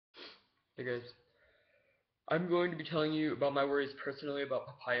Hey guys, I'm going to be telling you about my worries personally about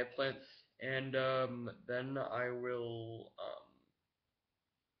papaya plants, and then I will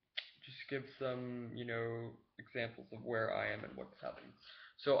just give some, examples of where I am and what's happening.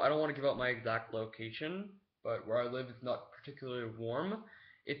 So I don't want to give out my exact location, but where I live is not particularly warm.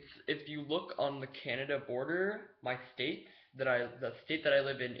 It's if you look on the Canada border, the state that I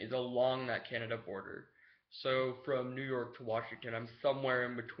live in is along that Canada border. So from New York to Washington, I'm somewhere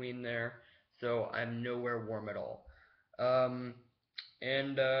in between there, so I'm nowhere warm at all. Um,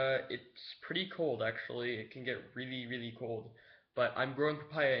 and it's pretty cold actually. It can get really, really cold. But I'm growing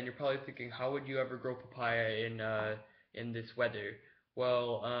papaya, and you're probably thinking, how would you ever grow papaya in this weather?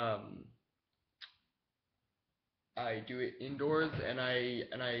 Well, I do it indoors, and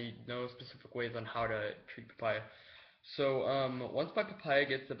I know specific ways on how to treat papaya. So once my papaya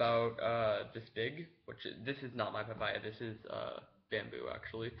gets about this big, this is not my papaya, this is bamboo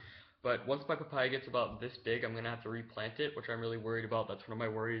actually. But once my papaya gets about this big, I'm gonna have to replant it, which I'm really worried about. That's one of my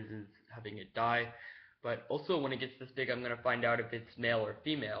worries is having it die. But also when it gets this big, I'm gonna find out if it's male or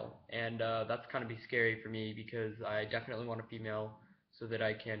female, and that's kind of be scary for me because I definitely want a female so that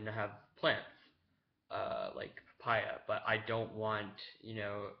I can have plants like papaya, but I don't want,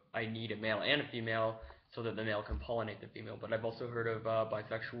 I need a male and a female so that the male can pollinate the female. But I've also heard of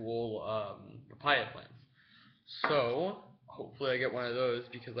bisexual papaya plants. So hopefully I get one of those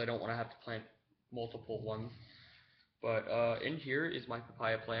because I don't want to have to plant multiple ones. But in here is my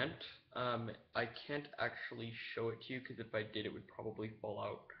papaya plant. I can't actually show it to you because if I did, it would probably fall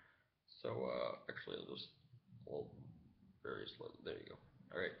out. So actually, I'll just hold very slow. There you go.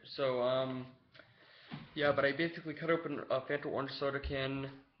 All right. So yeah, but I basically cut open a Fanta orange soda can,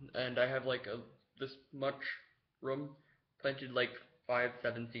 and I have like this much room, planted like 5,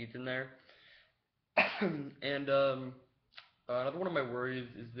 7 seeds in there. And another one of my worries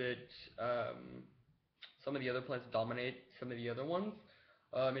is that some of the other plants dominate some of the other ones.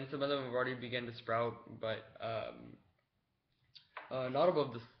 I mean, some of them have already begun to sprout, but not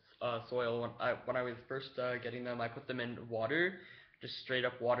above the soil. When I was first getting them, I put them in water, just straight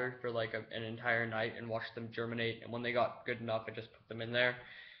up water for like an entire night and watched them germinate. And when they got good enough, I just put them in there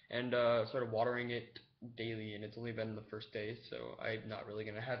and started watering it daily. And it's only been the first day, so I'm not really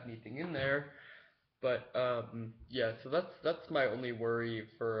gonna have anything in there. But yeah, so that's my only worry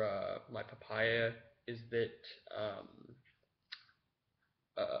for my papaya is that um,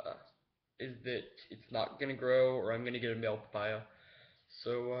 uh, it's not gonna grow or I'm gonna get a male papaya.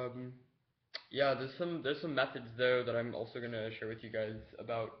 So yeah, there's some methods though that I'm also gonna share with you guys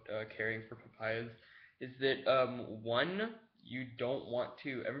about caring for papayas. Is that one, you don't want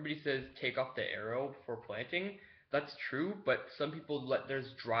to. Everybody says take off the arrow before planting. That's true, but some people let theirs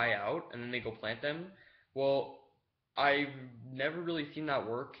dry out and then they go plant them. Well, I've never really seen that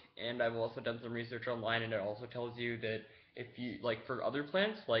work, and I've also done some research online, and it also tells you that if you like for other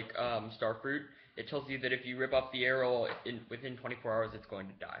plants like starfruit, it tells you that if you rip off the arrow within 24 hours, it's going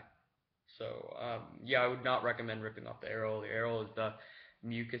to die. So yeah, I would not recommend ripping off the arrow. The arrow is the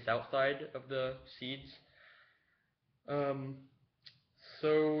mucus outside of the seeds. Um,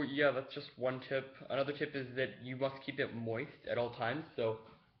 so yeah, that's just one tip. Another tip is that you must keep it moist at all times. So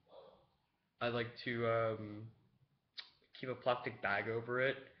I like to keep a plastic bag over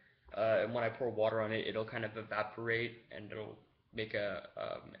it, and when I pour water on it, it'll kind of evaporate and it'll make a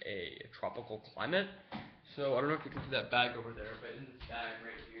tropical climate. So I don't know if you can see that bag over there, but in this bag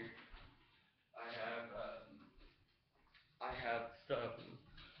right here, I have some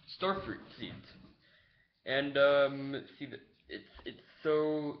starfruit seeds, and see that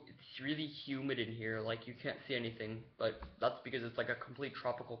it's really humid in here, like you can't see anything, but that's because it's like a complete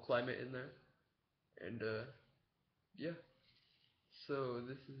tropical climate in there, and yeah. So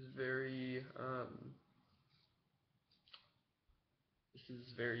this is very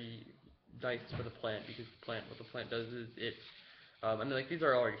nice for the plant because what the plant does is I mean like these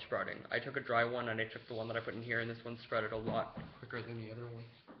are already sprouting. I took a dry one and I took the one that I put in here and this one sprouted a lot quicker than the other one.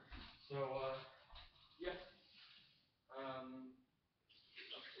 So yeah, um,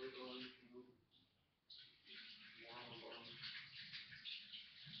 actually going to warm.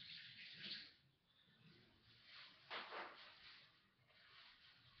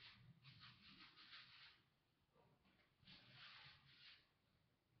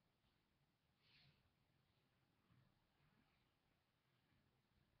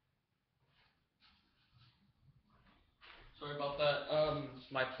 Sorry about that.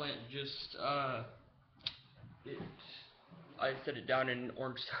 My plant just it I set it down in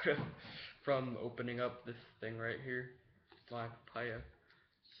orange soda from opening up this thing right here, my papaya.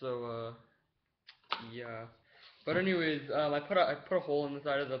 So yeah. But anyways, I put a hole in the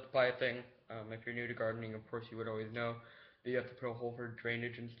side of the papaya thing. If you're new to gardening, of course you would always know that you have to put a hole for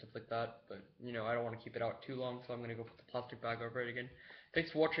drainage and stuff like that. But I don't want to keep it out too long, so I'm gonna go put the plastic bag over it again.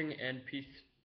 Thanks for watching and peace.